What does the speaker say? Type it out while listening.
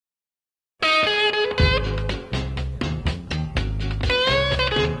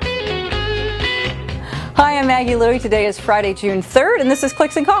Hi, I'm Maggie Louie. Today is Friday, June 3rd, and this is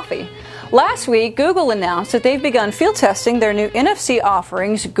Clicks and Coffee. Last week, Google announced that they've begun field testing their new NFC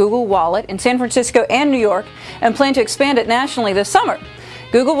offerings, Google Wallet, in San Francisco and New York, and plan to expand it nationally this summer.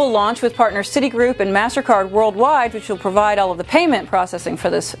 Google will launch with partners Citigroup and MasterCard worldwide, which will provide all of the payment processing for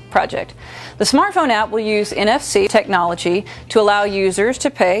this project. The smartphone app will use NFC technology to allow users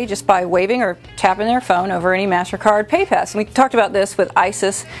to pay just by waving or tapping their phone over any MasterCard PayPass. And we talked about this with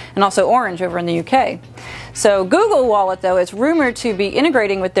ISIS and also Orange over in the UK. So Google Wallet, though, is rumored to be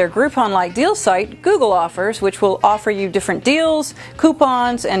integrating with their Groupon-like deal site, Google Offers, which will offer you different deals,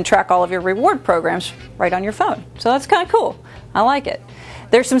 coupons, and track all of your reward programs right on your phone. So that's kind of cool. I like it.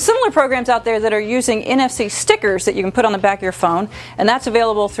 There's some similar programs out there that are using NFC stickers that you can put on the back of your phone, and that's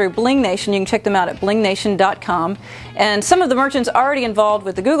available through Bling Nation. You can check them out at blingnation.com. And some of the merchants already involved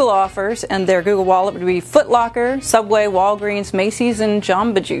with the Google Offers and their Google Wallet would be Foot Locker, Subway, Walgreens, Macy's, and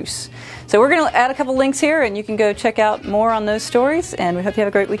Jamba Juice. So we're going to add a couple links here, and you can go check out more on those stories, and we hope you have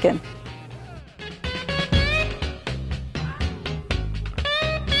a great weekend.